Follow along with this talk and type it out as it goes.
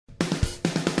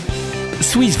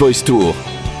Swiss Voice Tour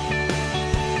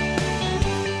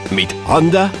mit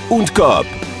Hana und Gab.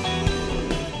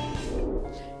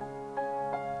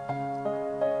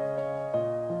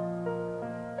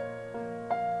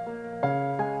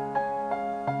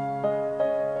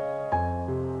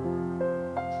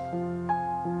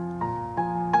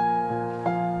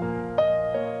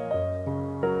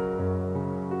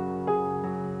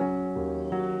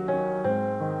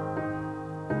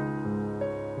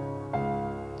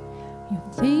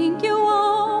 Think you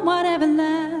own whatever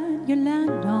land you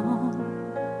land on.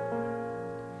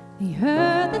 The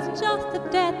earth is just a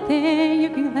dead thing you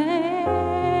can claim.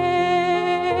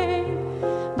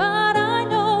 But I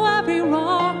know every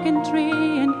rock and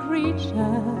tree and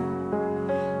creature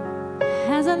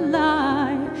has a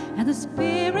life, has a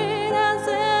spirit, has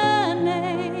a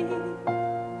name.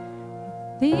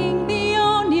 Think the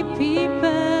only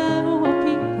people who are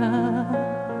people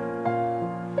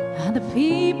are the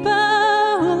people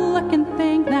look and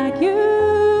think like you.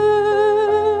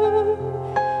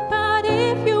 But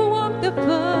if you walk the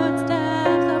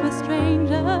footsteps of a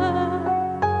stranger,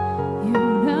 you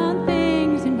learn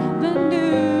things you never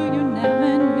knew, you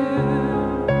never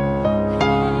knew.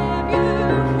 Have you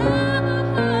ever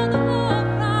heard the wolf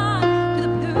cry to the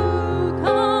blue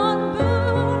corn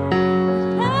moon?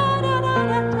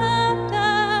 Da-da-da-da-da-da,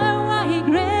 why he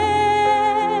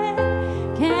gray?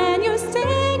 Can you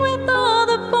sing with all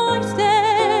the voices?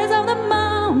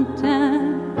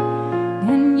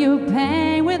 Can you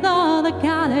paint with all the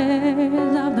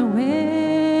colors of the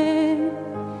wind?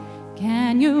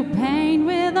 Can you paint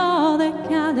with all the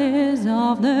colors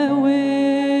of the wind?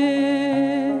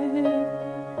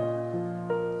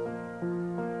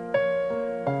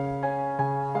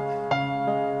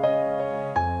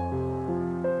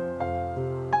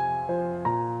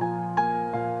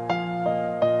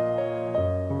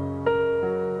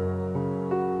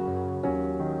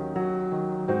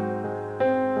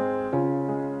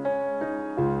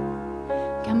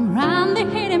 Come round the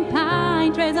hidden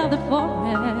pine trees of the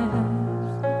forest.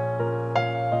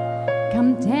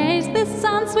 Come taste the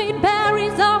sun-sweet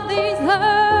berries of this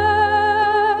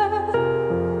earth.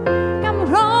 Come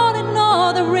rolling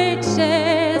all the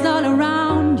riches all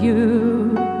around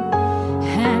you.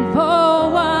 And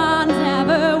for once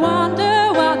ever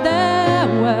wonder what they're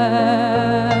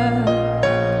worth.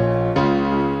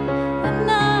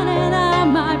 Na-na-na,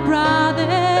 my brothers,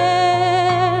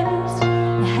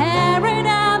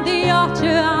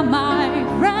 are my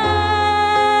friends,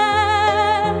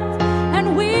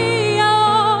 and we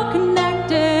are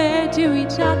connected to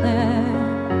each other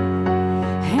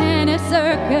in a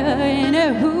circle, in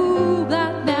a hoop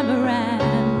that never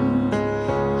ends.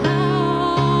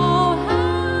 How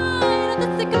high does the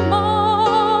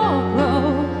sycamore grow?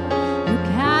 You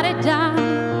cut it down,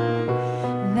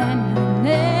 then you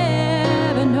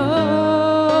never know.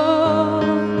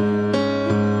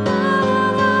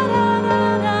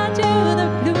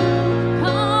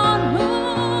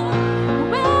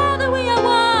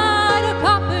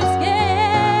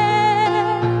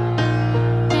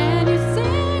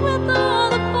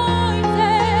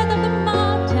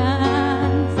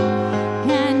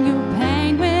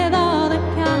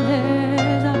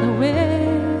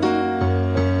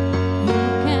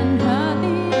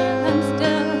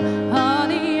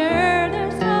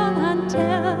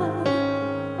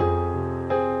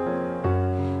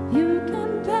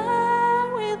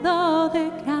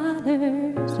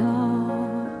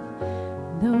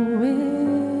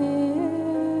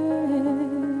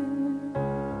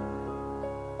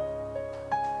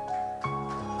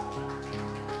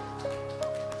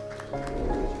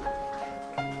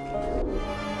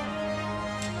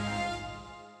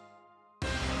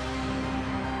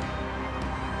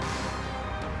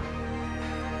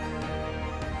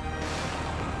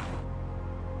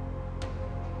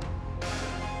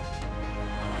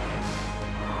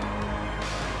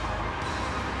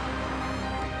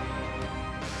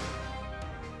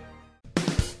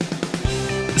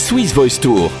 Swiss Voice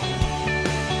Tour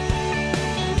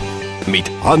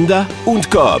mit Hana und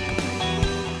Gab.